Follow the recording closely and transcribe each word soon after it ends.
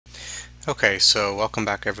Okay, so welcome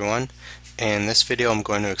back everyone. In this video I'm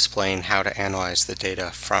going to explain how to analyze the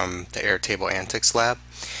data from the Airtable Antics lab.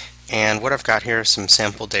 And what I've got here is some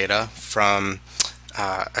sample data from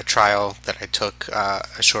a trial that I took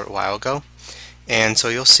a short while ago. And so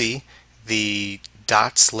you'll see the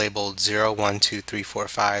dots labeled 0, 1, 2, 3, 4,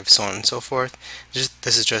 5, so on and so forth.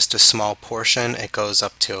 This is just a small portion. It goes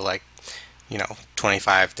up to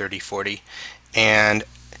 25, 30, 40. And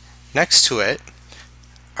next to it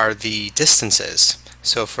are the distances.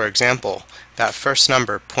 So for example, that first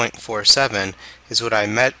number, 0.47, is what I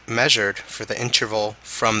measured for the interval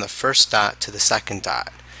from the first dot to the second dot.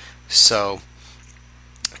 So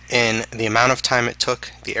in the amount of time it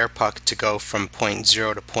took the air puck to go from point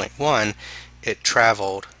 0 to point 1, it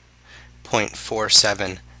traveled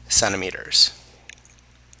 0.47 centimeters.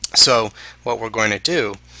 So what we're going to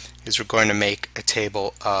do is we're going to make a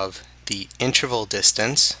table of the interval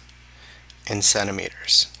distance in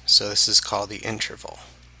centimeters. So this is called the interval.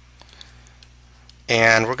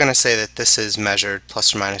 And we're going to say that this is measured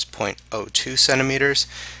plus or minus 0.02 centimeters,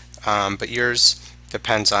 but yours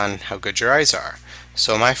depends on how good your eyes are.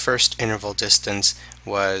 So my first interval distance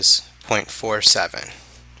was 0.47.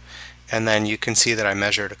 And then you can see that I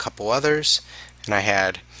measured a couple others, and I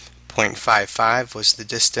had 0.55 was the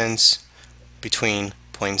distance between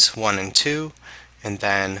points 1 and 2, and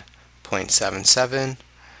then 0.77,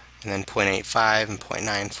 and then 0.85 and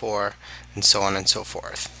 0.94, and so on and so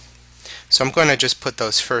forth. So I'm going to just put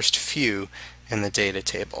those first few in the data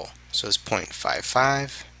table. So it's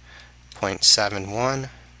 0.55, 0.71,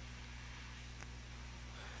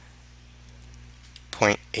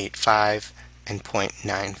 0.85, and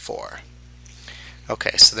 0.94.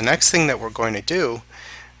 Okay, so the next thing that we're going to do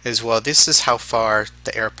is, well, this is how far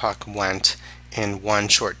the air puck went in one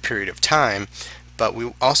short period of time, but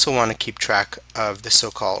we also want to keep track of the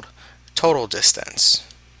so-called total distance.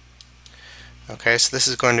 Okay, so this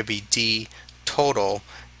is going to be d total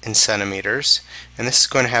in centimeters, and this is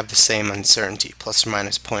going to have the same uncertainty, plus or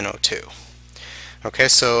minus 0.02. Okay,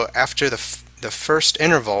 so after the first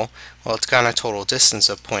interval, well, it's got a total distance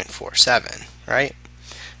of 0.47, right?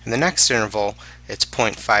 In the next interval, it's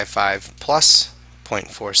 0.55 plus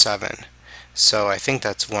 0.47, so I think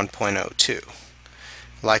that's 1.02.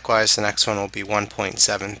 Likewise, the next one will be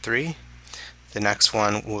 1.73. The next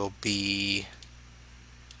one will be,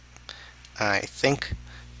 I think,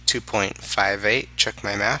 2.58, check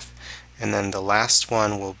my math, and then the last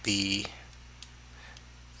one will be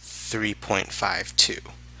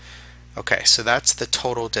 3.52. Okay, so that's the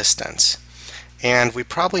total distance. And we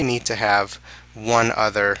probably need to have one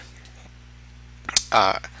other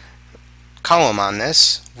column on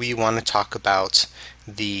this. We want to talk about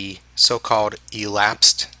the so-called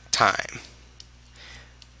elapsed time.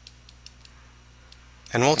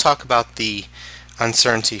 And we'll talk about the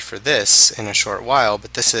uncertainty for this in a short while,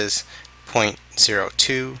 but this is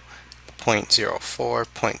 0.02, 0.04,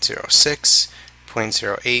 0.06,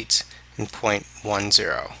 0.08, and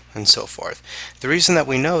 0.10, and so forth. The reason that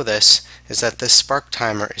we know this is that this spark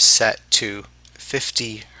timer is set to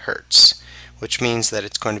 50 Hertz, which means that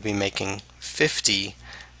it's going to be making 50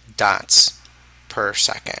 dots per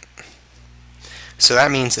second. So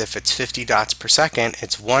that means if it's 50 dots per second,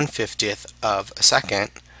 it's 1/50th of a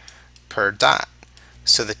second per dot.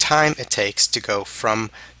 So the time it takes to go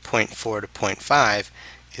from 0.4 to 0.5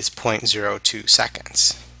 is 0.02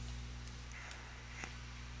 seconds.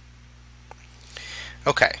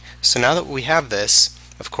 Okay, so now that we have this,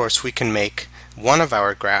 of course we can make one of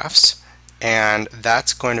our graphs, and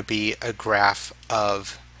that's going to be a graph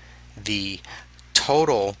of the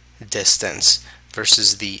total distance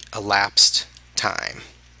versus the elapsed time.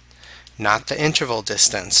 Not the interval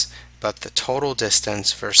distance, but the total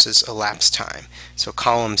distance versus elapsed time. So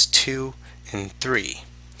columns 2 and 3.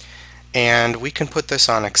 And we can put this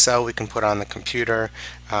on Excel, we can put it on the computer,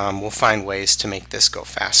 we'll find ways to make this go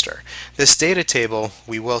faster. This data table,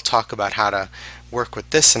 we will talk about how to work with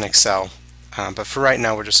this in Excel, but for right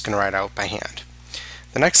now we're just going to write out by hand.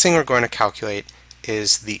 The next thing we're going to calculate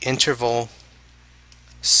is the interval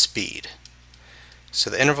speed. So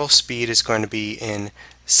the interval speed is going to be in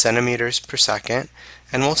centimeters per second,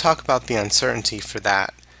 and we'll talk about the uncertainty for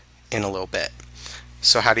that in a little bit.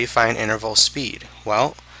 So how do you find interval speed?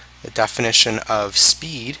 Well, the definition of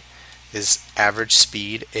speed is average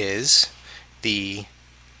speed is the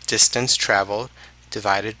distance traveled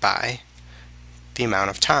divided by the amount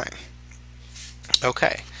of time.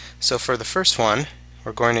 Okay, so for the first one,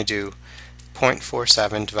 we're going to do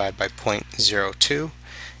 0.47 divided by 0.02,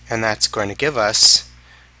 and that's going to give us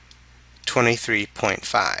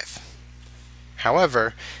 23.5.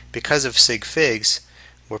 However, because of sig figs,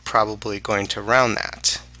 we're probably going to round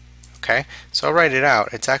that. Okay, so I'll write it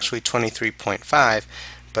out. It's actually 23.5,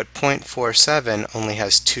 but 0.47 only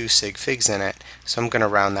has 2 sig figs in it, so I'm going to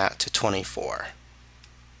round that to 24.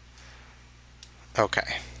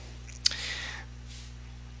 Okay.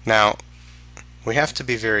 Now, we have to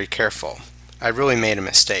be very careful. I really made a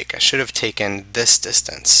mistake. I should have taken this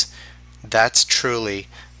distance. That's truly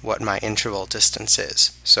what my interval distance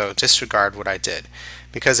is. So disregard what I did.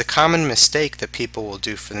 Because a common mistake that people will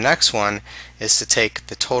do for the next one is to take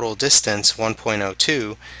the total distance,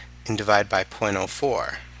 1.02, and divide by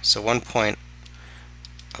 0.04. So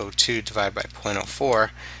 1.02 divided by 0.04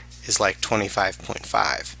 is like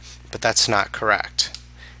 25.5. But that's not correct.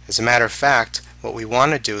 As a matter of fact, what we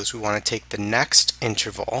want to do is we want to take the next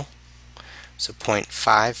interval, so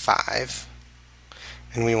 0.55,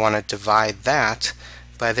 and we want to divide that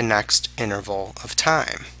by the next interval of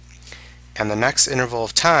time. And the next interval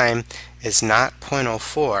of time is not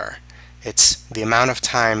 0.04, it's the amount of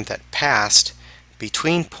time that passed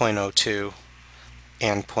between 0.02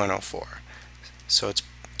 and 0.04. So it's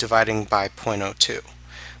dividing by 0.02.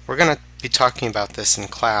 We're going to be talking about this in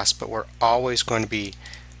class, but we're always going to be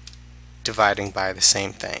dividing by the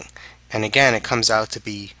same thing. And again, it comes out to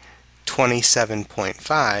be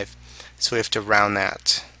 27.5, so we have to round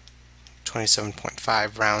that.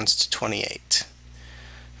 27.5 rounds to 28.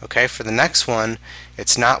 Okay, for the next one,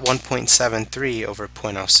 it's not 1.73 over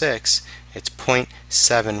 0.06, it's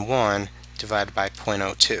 0.71 divided by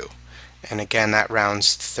 0.02. And again, that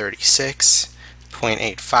rounds to 36.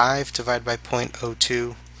 0.85 divided by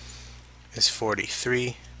 0.02 is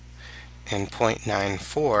 43, and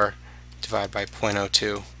 0.94 divided by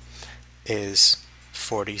 0.02 is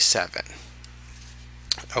 47.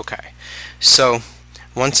 Okay, so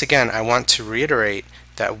once again, I want to reiterate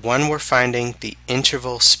that when we're finding the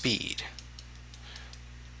interval speed,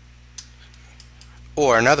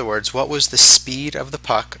 or in other words, what was the speed of the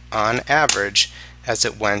puck on average as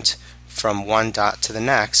it went from one dot to the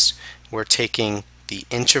next, we're taking the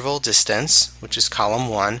interval distance, which is column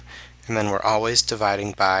 1, and then we're always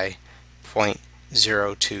dividing by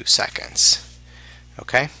 0.02 seconds.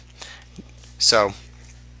 Okay? So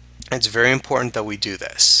it's very important that we do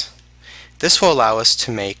this. This will allow us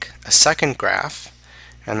to make a second graph,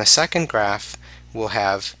 and the second graph will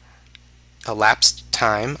have elapsed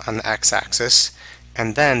time on the x-axis,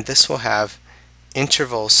 and then this will have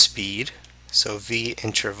interval speed, so v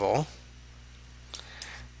interval,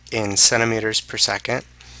 in centimeters per second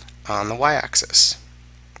on the y-axis.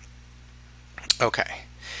 Okay,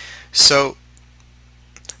 so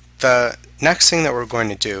the next thing that we're going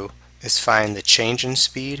to do is find the change in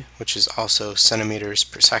speed, which is also centimeters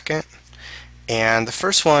per second. And the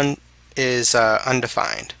first one is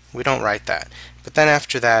undefined. We don't write that. But then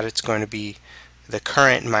after that, it's going to be the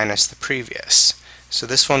current minus the previous. So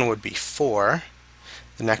this one would be 4.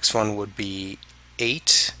 The next one would be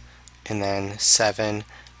 8, and then 7,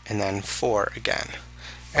 and then 4 again.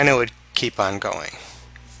 And it would keep on going.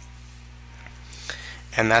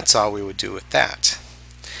 And that's all we would do with that.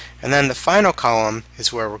 And then the final column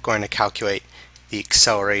is where we're going to calculate the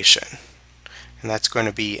acceleration. And that's going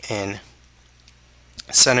to be in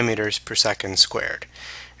centimeters per second squared.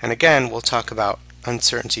 And again, we'll talk about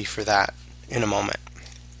uncertainty for that in a moment.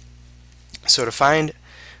 So to find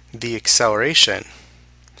the acceleration,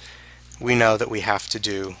 we know that we have to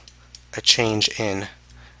do a change in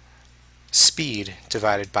speed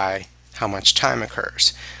divided by how much time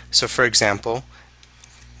occurs. So for example,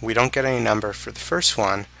 we don't get any number for the first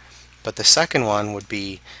one, but the second one would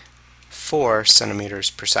be 4 centimeters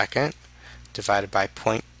per second divided by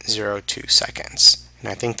 0.02 seconds. And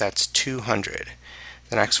I think that's 200.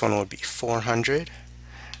 The next one would be 400,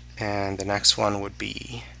 and the next one would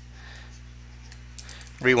be,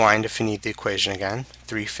 rewind if you need the equation again,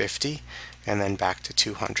 350, and then back to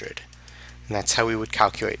 200. And that's how we would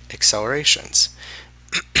calculate accelerations.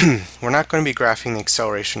 We're not going to be graphing the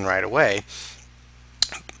acceleration right away,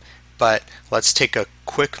 but let's take a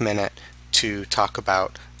quick minute to talk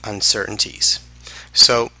about uncertainties.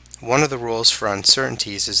 So one of the rules for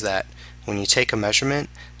uncertainties is that when you take a measurement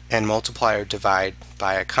and multiply or divide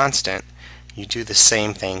by a constant, you do the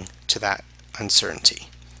same thing to that uncertainty.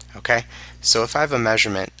 Okay? So if I have a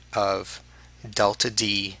measurement of delta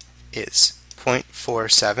D is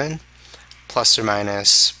 0.47 plus or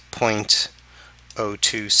minus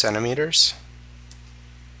 0.02 centimeters,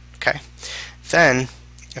 okay, then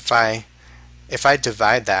if I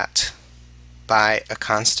divide that by a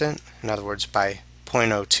constant, in other words by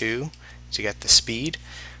 0.02 to get the speed,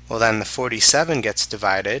 well then the 47 gets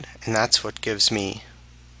divided, and that's what gives me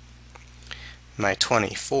my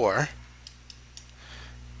 24.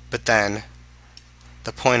 But then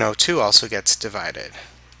the 0.02 also gets divided.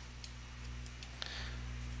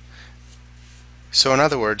 So in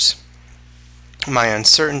other words, my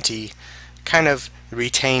uncertainty kind of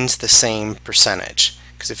retains the same percentage.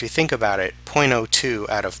 Because if you think about it, 0.02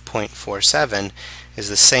 out of 0.47 is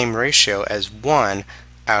the same ratio as 1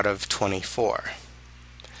 out of 24.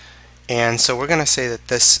 And so we're going to say that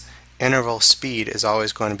this interval speed is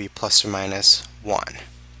always going to be plus or minus 1.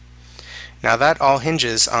 Now that all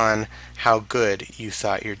hinges on how good you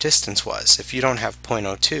thought your distance was. If you don't have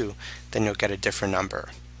 0.02, then you'll get a different number.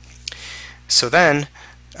 So then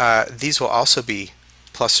these will also be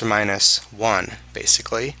plus or minus 1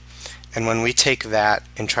 basically, and when we take that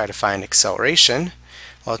and try to find acceleration,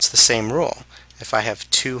 well, it's the same rule. If I have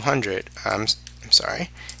 200,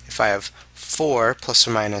 if I have 4 plus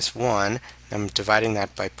or minus 1, I'm dividing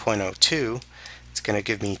that by 0.02, it's going to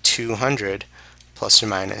give me 200 plus or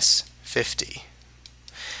minus 50.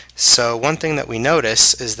 So one thing that we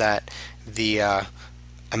notice is that the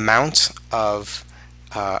amount of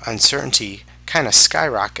uncertainty kind of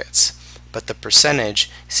skyrockets, but the percentage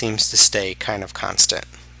seems to stay kind of constant.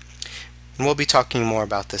 And we'll be talking more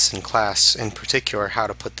about this in class, in particular how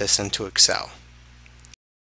to put this into Excel.